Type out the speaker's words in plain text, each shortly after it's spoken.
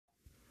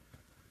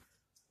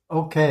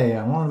Okay,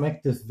 I want to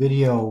make this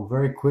video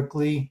very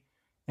quickly,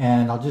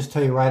 and I'll just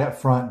tell you right up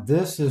front,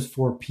 this is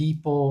for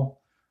people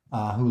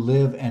who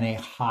live in a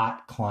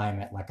hot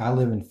climate, like I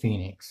live in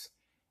Phoenix.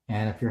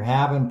 And if you're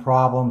having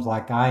problems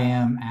like I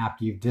am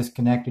after you've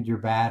disconnected your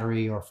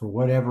battery or for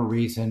whatever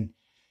reason,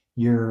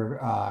 your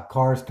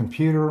car's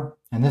computer,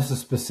 and this is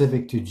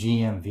specific to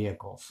GM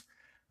vehicles.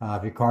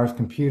 If your car's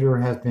computer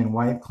has been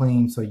wiped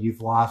clean, so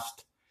you've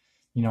lost,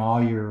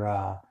 all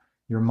your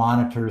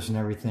monitors and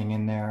everything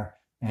in there,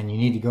 and you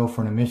need to go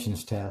for an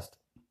emissions test.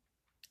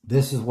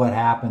 This is what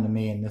happened to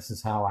me, and this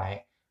is how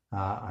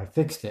I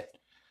fixed it.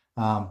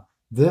 I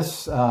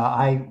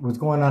was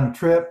going on a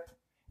trip,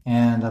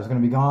 and I was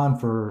going to be gone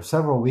for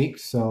several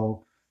weeks.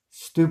 So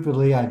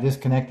stupidly, I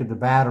disconnected the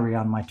battery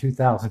on my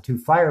 2002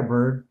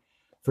 Firebird,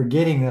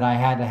 forgetting that I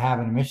had to have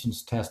an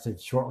emissions tested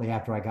shortly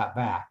after I got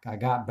back. I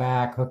got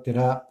back, hooked it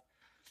up,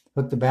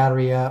 hooked the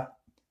battery up,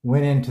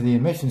 went into the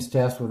emissions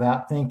test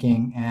without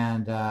thinking,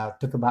 and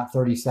took about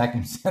 30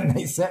 seconds, and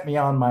they sent me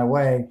on my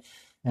way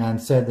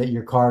and said that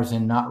your car's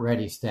in not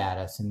ready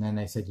status. And then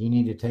they said, you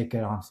need to take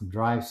it on some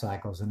drive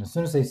cycles. And as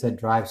soon as they said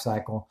drive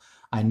cycle,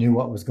 I knew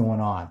what was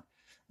going on.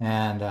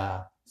 And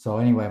so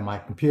anyway, my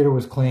computer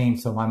was clean,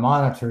 so my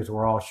monitors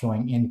were all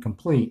showing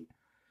incomplete.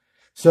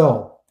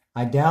 So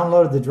I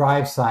downloaded the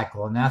drive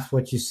cycle, and that's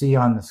what you see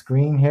on the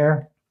screen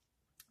here.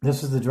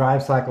 This is the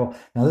drive cycle.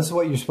 Now this is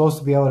what you're supposed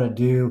to be able to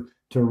do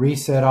to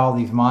reset all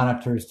these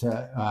monitors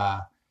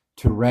to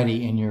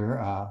ready in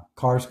your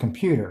car's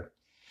computer.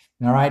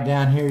 Now right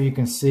down here you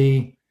can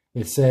see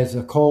it says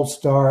a cold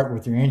start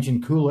with your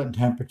engine coolant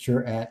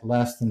temperature at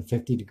less than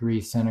 50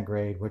 degrees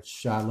centigrade,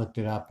 which I looked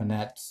it up, and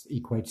that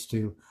equates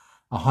to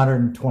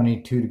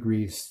 122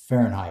 degrees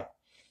Fahrenheit.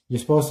 You're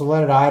supposed to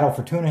let it idle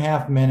for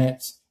 2.5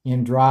 minutes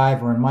in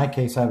drive, or in my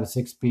case I have a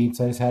 6-speed,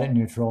 so I just had it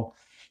neutral.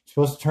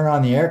 You're supposed to turn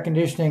on the air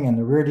conditioning and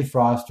the rear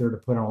defroster to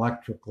put an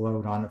electric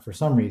load on it for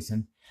some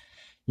reason.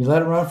 You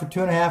let it run for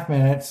 2.5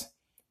 minutes.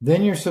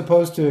 Then you're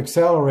supposed to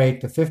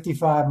accelerate to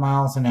 55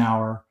 miles an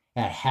hour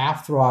at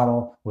half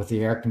throttle with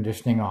the air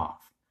conditioning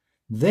off.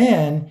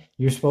 Then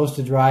you're supposed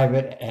to drive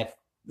it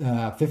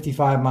at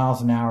 55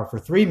 miles an hour for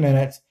 3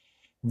 minutes.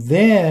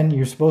 Then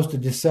you're supposed to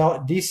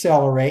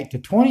decelerate to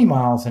 20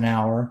 miles an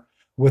hour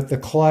with the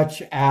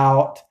clutch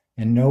out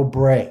and no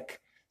brake.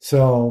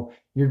 So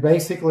you're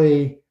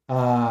basically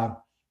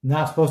not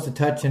supposed to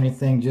touch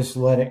anything, just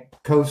let it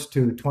coast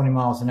to 20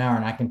 miles an hour.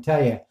 And I can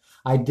tell you,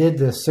 I did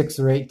this 6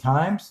 or 8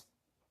 times,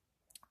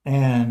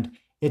 and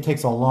it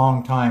takes a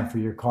long time for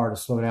your car to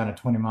slow down to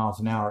 20 miles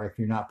an hour if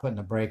you're not putting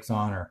the brakes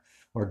on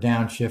or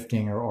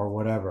downshifting or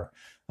whatever.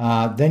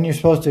 Then you're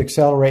supposed to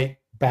accelerate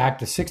back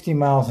to 60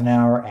 miles an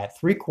hour at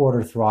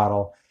 3/4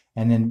 throttle,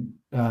 and then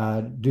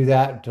do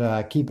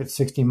that, keep it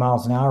 60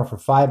 miles an hour for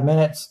 5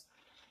 minutes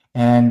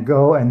and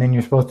go. And then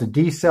you're supposed to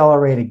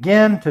decelerate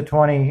again to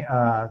 20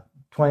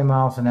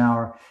 miles an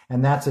hour,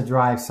 and that's a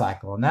drive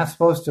cycle. And that's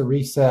supposed to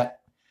reset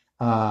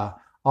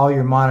all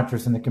your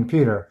monitors in the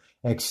computer,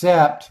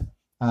 except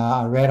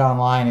I read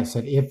online, it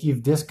said if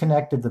you've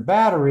disconnected the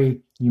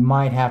battery, you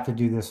might have to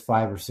do this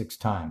 5 or 6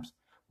 times.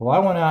 Well, I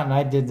went out and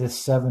I did this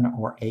 7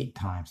 or 8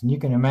 times. And you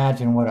can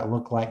imagine what it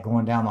looked like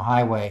going down the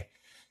highway,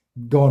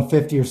 going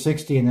 50 or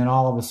 60, and then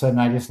all of a sudden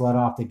I just let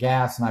off the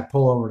gas and I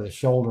pull over to the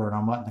shoulder and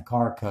I'm letting the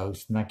car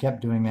coast. And I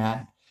kept doing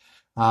that.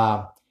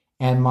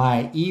 And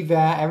my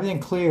Evap, everything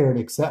cleared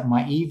except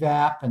my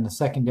Evap and the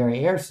secondary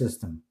air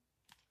system.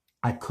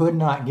 I could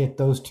not get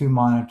those 2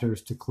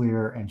 monitors to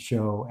clear and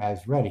show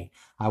as ready.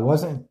 I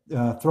wasn't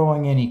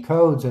throwing any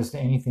codes as to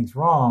anything's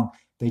wrong.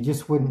 They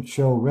just wouldn't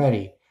show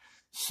ready.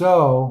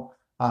 So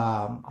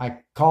I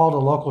called a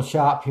local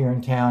shop here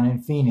in town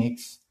in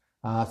Phoenix.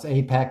 It's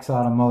Apex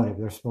Automotive.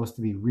 They're supposed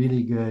to be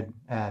really good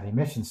at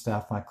emission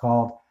stuff. I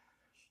called,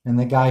 and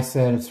the guy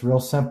said it's real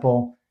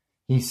simple.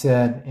 He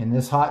said, in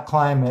this hot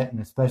climate,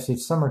 and especially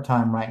it's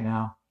summertime right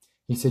now,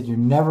 he said, you're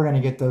never going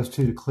to get those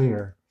 2 to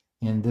clear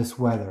in this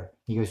weather.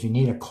 He goes, you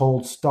need a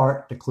cold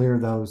start to clear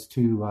those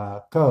 2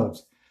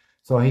 codes.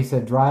 So he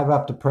said, drive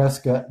up to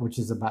Prescott, which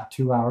is about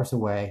 2 hours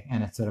away,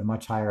 and it's at a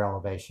much higher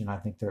elevation. I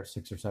think they're at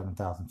 6,000 or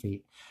 7,000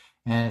 feet.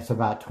 And it's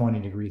about 20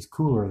 degrees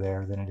cooler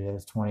there than it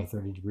is, 20,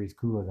 30 degrees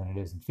cooler than it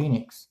is in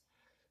Phoenix.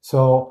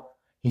 So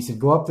he said,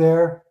 go up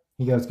there.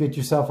 He goes, get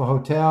yourself a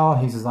hotel.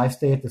 He says, I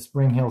stay at the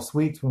Spring Hill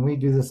Suites when we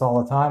do this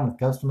all the time with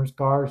customers'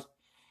 cars.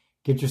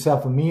 Get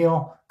yourself a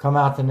meal, come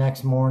out the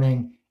next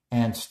morning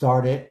and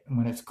start it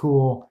when it's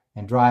cool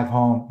and drive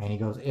home. And he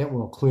goes, it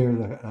will clear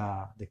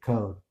the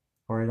code,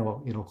 or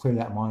it'll clear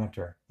that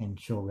monitor and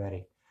show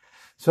ready.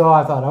 So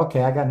I thought,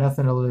 okay, I got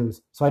nothing to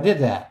lose. So I did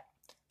that.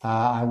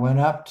 I went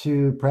up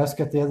to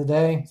Prescott the other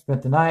day,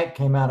 spent the night,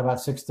 came out about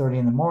 6:30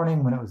 in the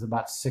morning when it was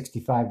about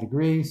 65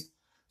 degrees,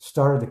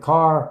 started the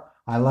car.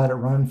 I let it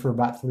run for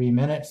about 3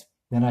 minutes.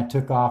 Then I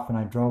took off and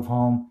I drove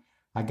home.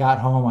 I got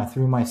home, I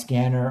threw my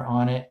scanner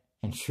on it,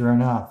 and sure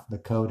enough, the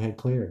code had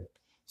cleared.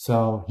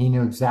 So he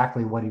knew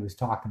exactly what he was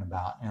talking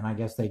about. And I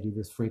guess they do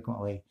this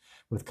frequently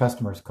with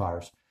customers'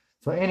 cars.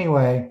 So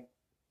anyway,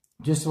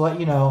 just to let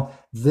you know,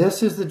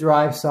 this is the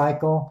drive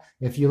cycle.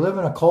 If you live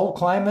in a cold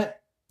climate,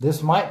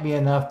 This might be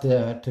enough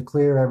to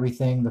clear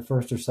everything the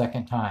first or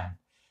second time.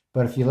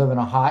 But if you live in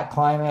a hot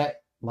climate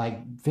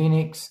like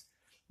Phoenix,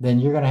 then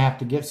you're going to have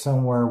to get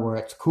somewhere where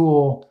it's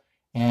cool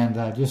and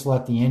just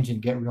let the engine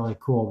get really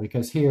cool,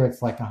 because here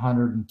it's like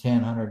 110,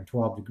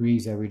 112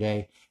 degrees every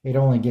day. It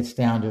only gets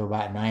down to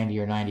about 90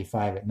 or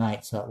 95 at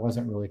night, so it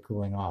wasn't really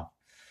cooling off.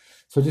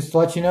 So just to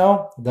let you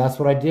know, that's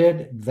what I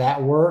did.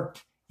 That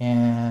worked,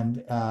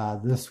 and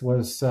this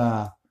is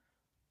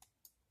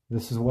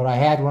what I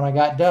had when I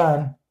got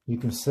done. You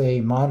can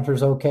see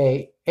monitor's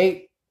okay,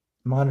 8,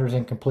 monitor's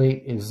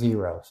incomplete is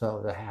 0, so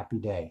it was a happy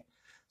day.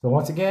 So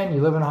once again,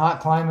 you live in a hot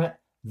climate,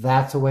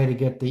 that's a way to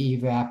get the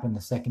evap and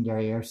the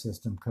secondary air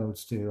system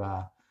codes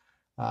to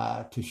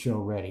show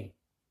ready.